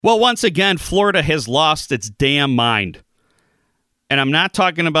Well, once again, Florida has lost its damn mind. And I'm not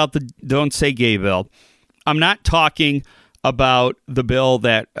talking about the Don't Say Gay bill. I'm not talking about the bill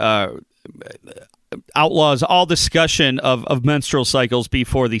that outlaws all discussion of menstrual cycles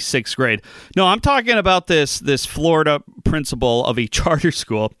before the 6th grade. No, I'm talking about this Florida principal of a charter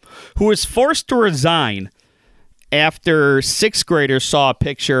school who was forced to resign after 6th graders saw a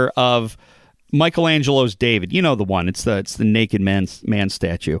picture of Michelangelo's David. You know the one. It's the naked man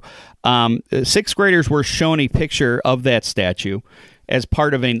statue. 6th graders were shown a picture of that statue as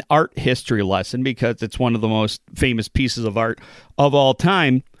part of an art history lesson because it's one of the most famous pieces of art of all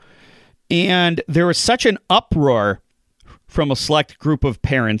time. And there was such an uproar from a select group of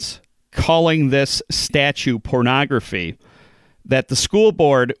parents calling this statue pornography that the school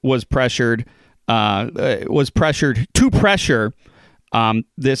board was pressured to pressure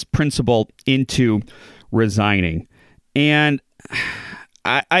this principal into resigning. And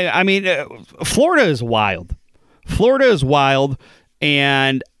I mean, Florida is wild. Florida is wild,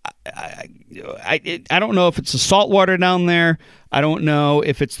 and I don't know if it's the salt water down there. I don't know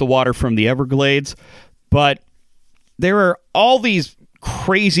if it's the water from the Everglades, but there are all these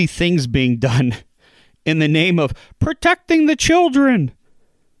crazy things being done in the name of protecting the children.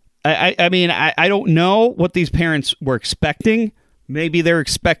 I mean, I don't know what these parents were expecting. Maybe they're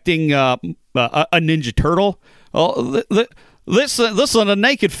expecting a Ninja Turtle. Oh, listen, a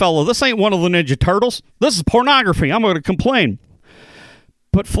naked fellow. This ain't one of the Ninja Turtles. This is pornography. I'm going to complain.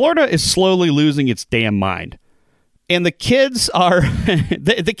 But Florida is slowly losing its damn mind. And the kids are,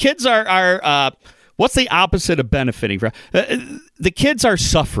 the kids are what's the opposite of benefiting from? The kids are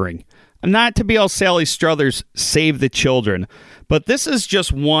suffering. Not to be all Sally Struthers, save the children. But this is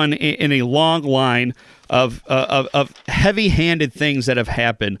just one in a long line of heavy-handed things that have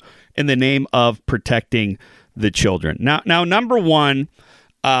happened in the name of protecting the children. Now, number one,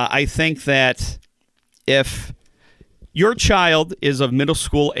 I think that if your child is of middle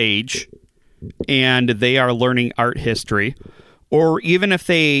school age and they are learning art history, or even if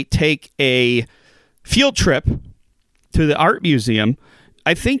they take a field trip to the art museum,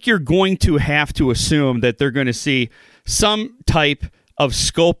 I think you're going to have to assume that they're going to see some type of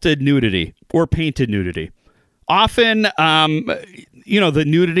sculpted nudity or painted nudity. Often, the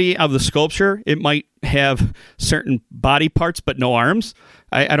nudity of the sculpture, it might have certain body parts but no arms.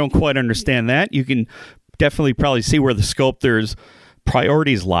 I don't quite understand that. You can definitely probably see where the sculptor's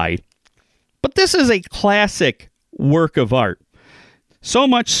priorities lie. But this is a classic work of art. So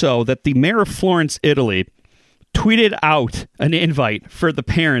much so that the mayor of Florence, Italy, tweeted out an invite for the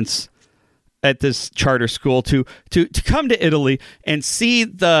parents at this charter school to come to Italy and see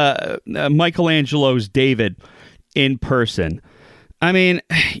the Michelangelo's David in person. I mean,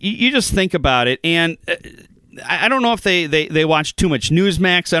 you just think about it, and I don't know if they watch too much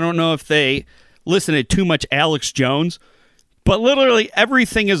Newsmax. I don't know if they listen to too much Alex Jones, but literally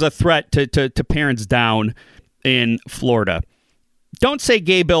everything is a threat to parents down in Florida. Don't Say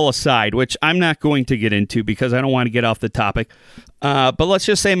Gay bill aside, which I'm not going to get into because I don't want to get off the topic. But let's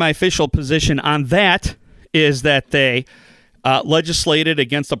just say my official position on that is that they legislated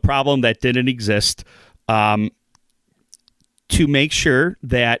against a problem that didn't exist to make sure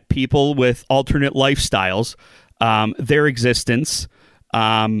that people with alternate lifestyles, their existence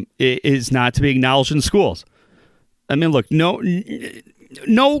is not to be acknowledged in schools. I mean, look, no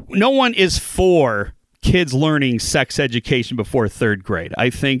one is for kids learning sex education before 3rd grade. I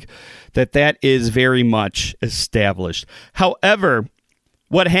think that is very much established. However,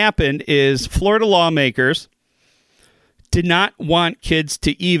 what happened is Florida lawmakers did not want kids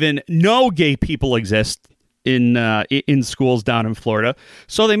to even know gay people exist in schools down in Florida.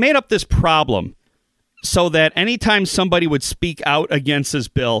 So they made up this problem so that anytime somebody would speak out against this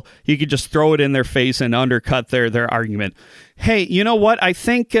bill, you could just throw it in their face and undercut their argument. Hey, you know what? I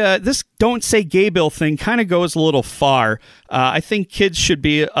think this Don't Say Gay bill thing kind of goes a little far. I think kids should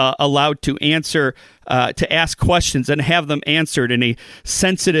be allowed to answer, to ask questions and have them answered in a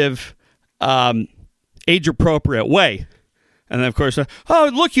sensitive, age-appropriate way. And then, of course,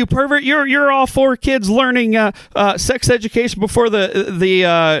 oh, look, you pervert! You're all for kids learning sex education before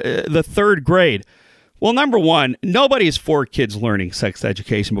the 3rd grade. Well, number one, nobody's for kids learning sex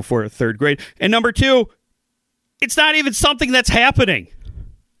education before 3rd grade, and number two, it's not even something that's happening.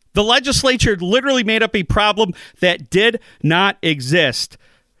 The legislature literally made up a problem that did not exist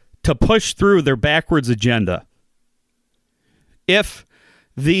to push through their backwards agenda. If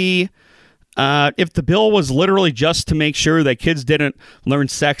the bill was literally just to make sure that kids didn't learn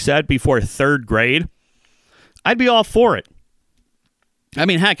sex ed before 3rd grade, I'd be all for it. I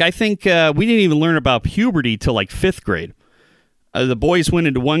mean, heck, I think we didn't even learn about puberty till like 5th grade. The boys went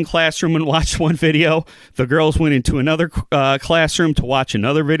into one classroom and watched one video. The girls went into another classroom to watch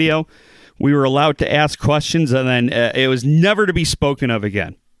another video. We were allowed to ask questions, and then it was never to be spoken of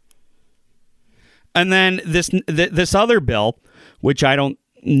again. And then this other bill, which I don't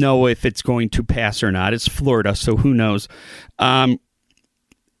know if it's going to pass or not. It's Florida, so who knows? A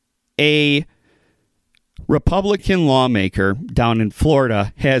Republican lawmaker down in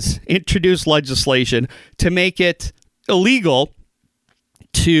Florida has introduced legislation to make it illegal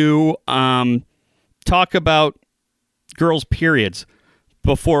to talk about girls' periods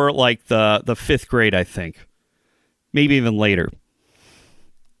before like the fifth grade, I think, maybe even later.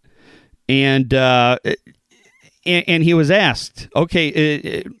 And he was asked,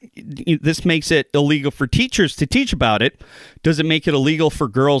 okay, this makes it illegal for teachers to teach about it. Does it make it illegal for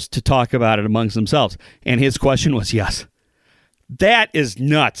girls to talk about it amongst themselves? And his question was yes. That is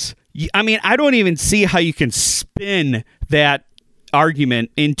nuts. I mean, I don't even see how you can spin that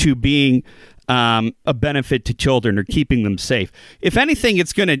argument into being a benefit to children or keeping them safe. If anything,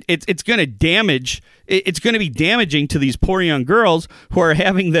 it's going to be damaging to these poor young girls who are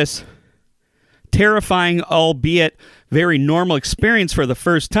having this terrifying, albeit very normal experience for the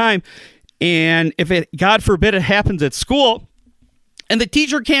first time. And if it, God forbid, it happens at school and the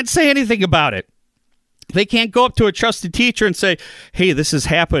teacher can't say anything about it. They can't go up to a trusted teacher and say, hey, this is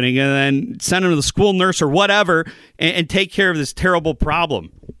happening, and then send them to the school nurse or whatever and take care of this terrible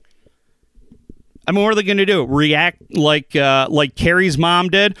problem. I mean, what are they going to do? React like Carrie's mom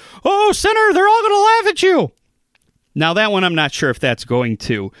did? Oh, sinner, they're all going to laugh at you. Now, that one, I'm not sure if that's going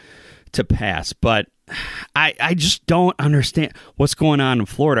to pass, but I just don't understand what's going on in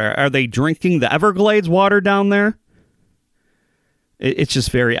Florida. Are they drinking the Everglades water down there? It's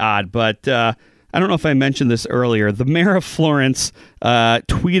just very odd, but I don't know if I mentioned this earlier. The mayor of Florence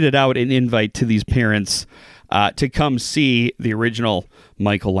tweeted out an invite to these parents to come see the original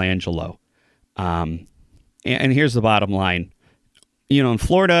Michelangelo. And here's the bottom line. You know, in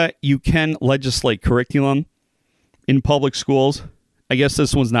Florida, you can legislate curriculum in public schools. I guess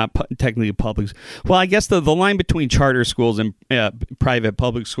this one's not technically public. Well, I guess the line between charter schools and private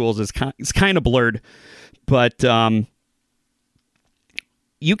public schools is kind of blurred. But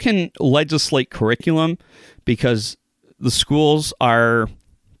you can legislate curriculum because the schools are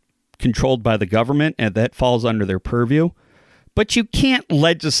controlled by the government and that falls under their purview. But you can't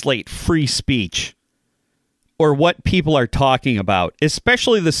legislate free speech or what people are talking about,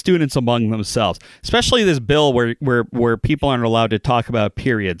 especially the students among themselves, especially this bill where people aren't allowed to talk about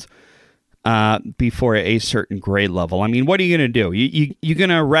periods before a certain grade level. I mean, what are you going to do? Are you going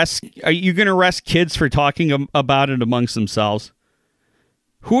to arrest kids for talking about it amongst themselves?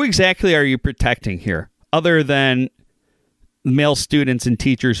 Who exactly are you protecting here, other than male students and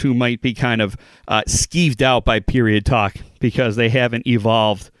teachers who might be kind of skeeved out by period talk because they haven't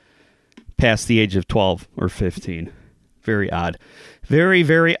evolved past the age of 12 or 15? Very odd. Very,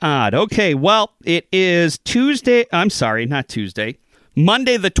 very odd. Okay, well, it is Tuesday. I'm sorry, not Tuesday.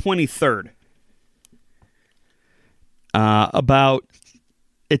 Monday the 23rd.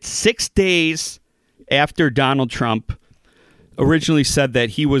 It's 6 days after Donald Trump originally said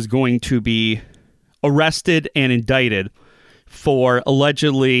that he was going to be arrested and indicted for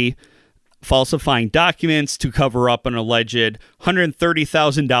allegedly falsifying documents to cover up an alleged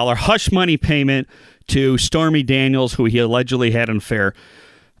 $130,000 hush money payment to Stormy Daniels, who he allegedly had an affair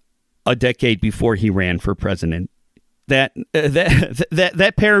a decade before he ran for president. That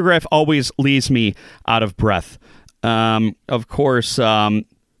paragraph always leaves me out of breath. Of course,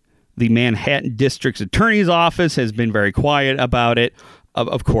 the Manhattan District's Attorney's Office has been very quiet about it.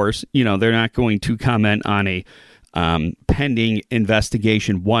 Of course, you know, they're not going to comment on a pending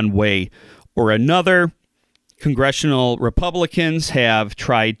investigation one way or another. Congressional Republicans have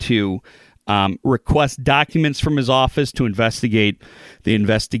tried to request documents from his office to investigate the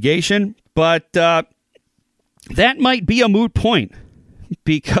investigation, but that might be a moot point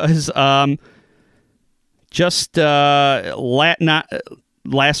because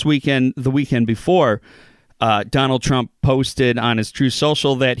last weekend, the weekend before, Donald Trump posted on his Truth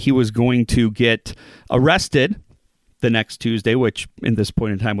Social that he was going to get arrested the next Tuesday, which in this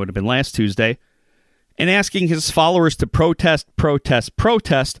point in time would have been last Tuesday, and asking his followers to protest.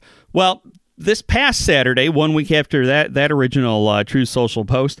 Well, this past Saturday, 1 week after that original Truth Social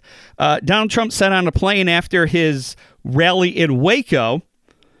post, Donald Trump said on a plane after his rally in Waco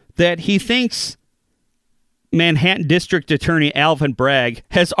that he thinks Manhattan District Attorney Alvin Bragg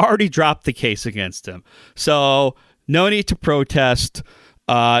has already dropped the case against him. So no need to protest.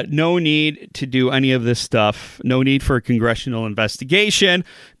 no need to do any of this stuff. No need for a congressional investigation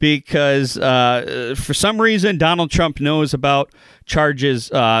because for some reason, Donald Trump knows about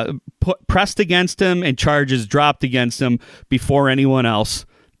charges pressed against him and charges dropped against him before anyone else.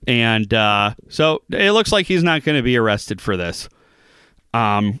 And so it looks like he's not going to be arrested for this.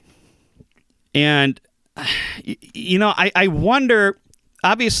 And, I wonder,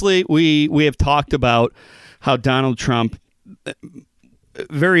 obviously, we have talked about how Donald Trump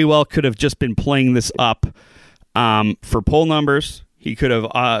very well could have just been playing this up for poll numbers. He could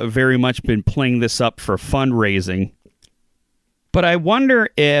have very much been playing this up for fundraising. But I wonder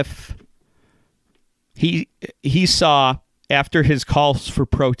if he saw, after his calls for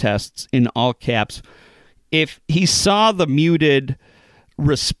protests in all caps, if he saw the muted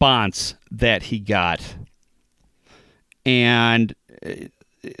response that he got and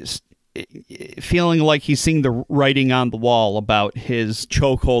feeling like he's seeing the writing on the wall about his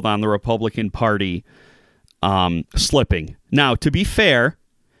chokehold on the Republican Party slipping. Now, to be fair,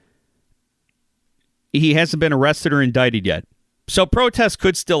 he hasn't been arrested or indicted yet. So protests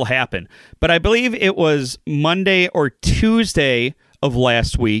could still happen. But I believe it was Monday or Tuesday of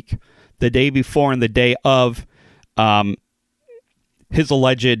last week, the day before and the day of his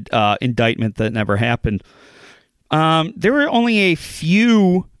alleged indictment that never happened. There were only a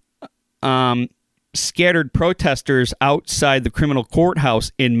few scattered protesters outside the criminal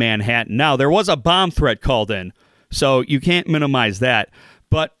courthouse in Manhattan. Now, there was a bomb threat called in, so you can't minimize that.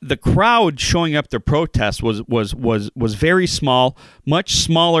 But the crowd showing up to protest was very small, much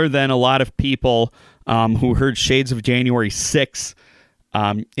smaller than a lot of people who heard shades of January 6th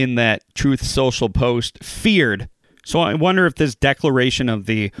in that Truth Social post feared. So I wonder if this declaration of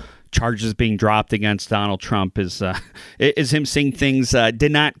the charges being dropped against Donald Trump is him saying things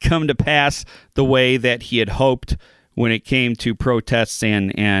did not come to pass the way that he had hoped when it came to protests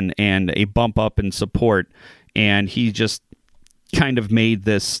and a bump up in support. And he just kind of made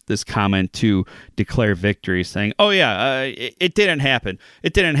this comment to declare victory, saying, "Oh yeah, it didn't happen.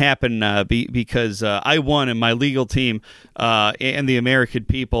 It didn't happen because I won, and my legal team and the American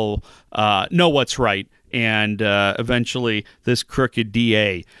people know what's right." And eventually, this crooked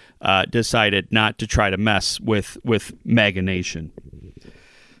DA decided not to try to mess with MAGA Nation.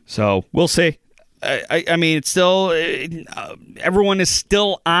 So we'll see. I mean, it's still everyone is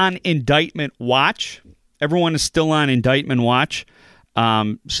still on indictment watch. Everyone is still on indictment watch.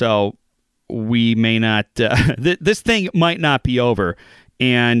 So we may not, this thing might not be over.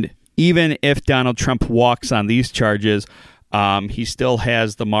 And even if Donald Trump walks on these charges, he still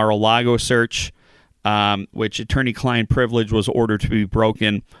has the Mar-a-Lago search, which attorney-client privilege was ordered to be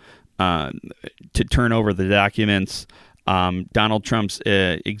broken to turn over the documents. Donald Trump's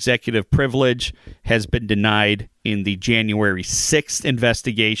executive privilege has been denied in the January 6th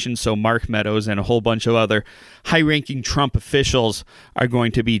investigation. So Mark Meadows and a whole bunch of other high-ranking Trump officials are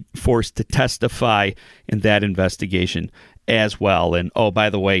going to be forced to testify in that investigation as well. And oh, by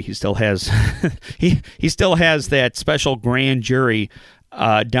the way, he still has he still has that special grand jury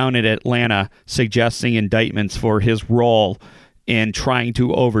down in Atlanta suggesting indictments for his role in trying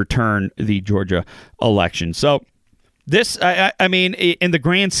to overturn the Georgia election. So this, I mean, in the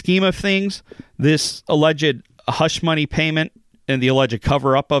grand scheme of things, this alleged hush money payment and the alleged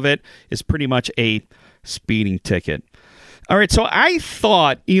cover-up of it is pretty much a speeding ticket. All right, so I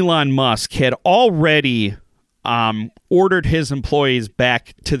thought Elon Musk had already ordered his employees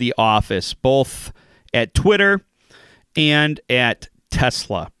back to the office, both at Twitter and at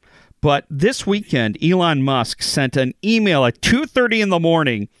Tesla. But this weekend, Elon Musk sent an email at 2:30 in the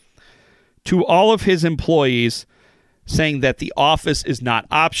morning to all of his employees saying that the office is not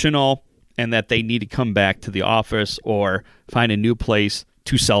optional and that they need to come back to the office or find a new place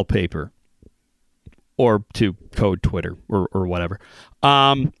to sell paper or to code Twitter or whatever.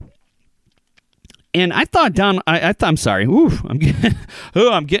 And I thought, I'm sorry.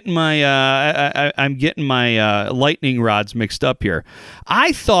 I'm getting my lightning rods mixed up here.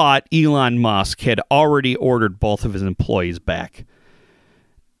 I thought Elon Musk had already ordered both of his employees back.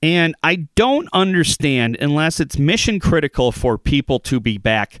 And I don't understand, unless it's mission critical for people to be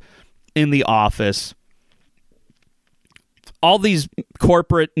back in the office, all these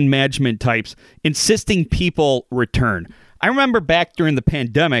corporate and management types insisting people return. I remember back during the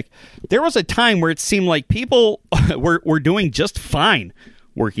pandemic, there was a time where it seemed like people were doing just fine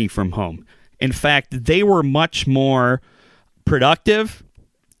working from home. In fact, they were much more productive.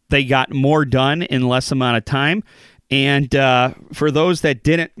 They got more done in less amount of time. And for those that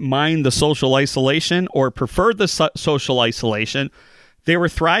didn't mind the social isolation or preferred the social isolation, they were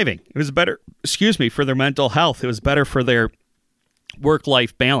thriving. It was better, for their mental health. It was better for their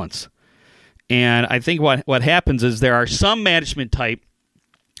work-life balance. And I think what happens is there are some management type.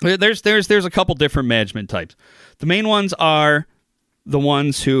 There's a couple different management types. The main ones are the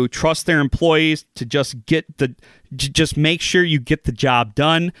ones who trust their employees to just make sure you get the job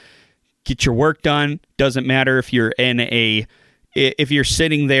done, get your work done. Doesn't matter if you're if you're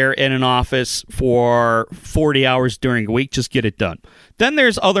sitting there in an office for 40 hours during a week, just get it done. Then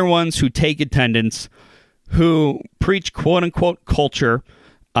there's other ones who take attendance, who preach quote-unquote culture,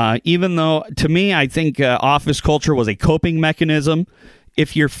 even though, to me, I think office culture was a coping mechanism.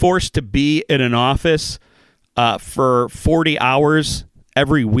 If you're forced to be in an office for 40 hours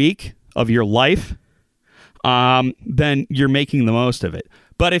every week of your life, then you're making the most of it.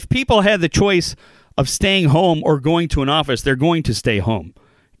 But if people had the choice of staying home or going to an office, they're going to stay home.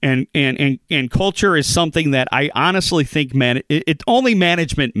 And culture is something that I honestly think it only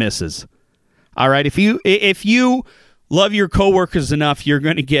management misses. All right, if you love your coworkers enough, you're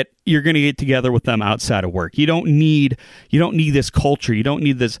going to get together with them outside of work. You don't need this culture. You don't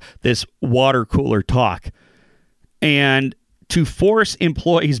need this water cooler talk. And to force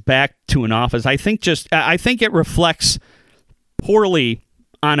employees back to an office, I think it reflects poorly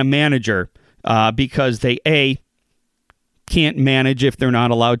on a manager because they can't manage if they're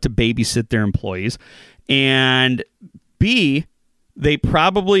not allowed to babysit their employees, and B, there's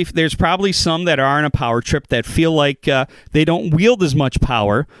probably some that are on a power trip that feel like they don't wield as much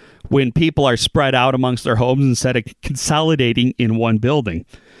power when people are spread out amongst their homes instead of consolidating in one building.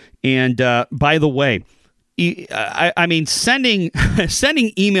 And by the way, I mean sending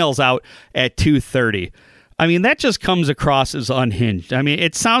emails out at 2:30. I mean, that just comes across as unhinged. I mean,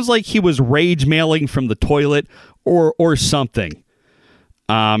 it sounds like he was rage mailing from the toilet or something.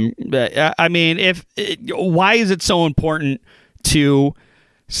 I mean, why is it so important to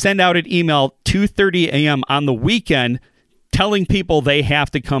send out an email 2:30 a.m. on the weekend telling people they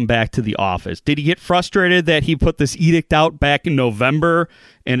have to come back to the office? Did he get frustrated that he put this edict out back in November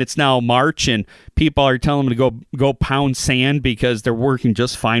and it's now March and people are telling him to go pound sand because they're working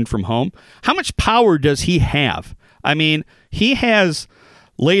just fine from home? How much power does he have? I mean, he has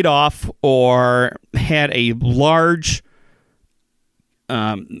laid off or had a large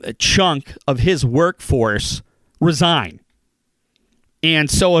chunk of his workforce resign.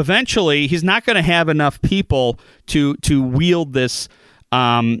 And so eventually he's not going to have enough people to wield this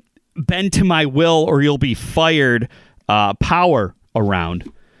bend to my will or you'll be fired power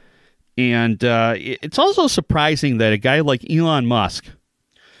around. And it's also surprising that a guy like Elon Musk,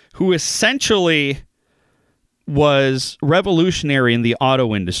 who essentially was revolutionary in the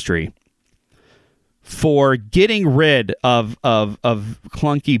auto industry for getting rid of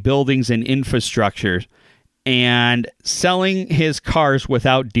clunky buildings and infrastructure and selling his cars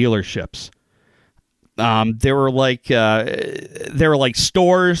without dealerships. There were like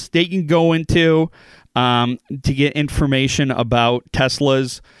stores they can go into to get information about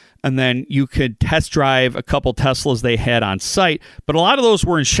Teslas, and then you could test drive a couple Teslas they had on site. But a lot of those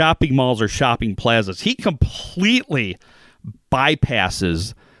were in shopping malls or shopping plazas. He completely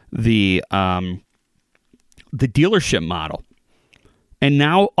bypasses the dealership model, and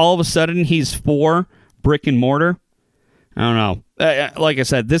now all of a sudden he's for brick and mortar. I don't know. Like I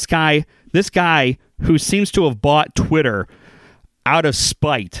said, this guy who seems to have bought Twitter out of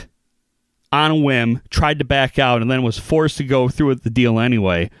spite on a whim, tried to back out, and then was forced to go through with the deal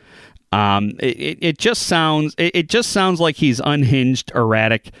anyway. It just sounds like he's unhinged,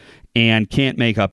 erratic, and can't make up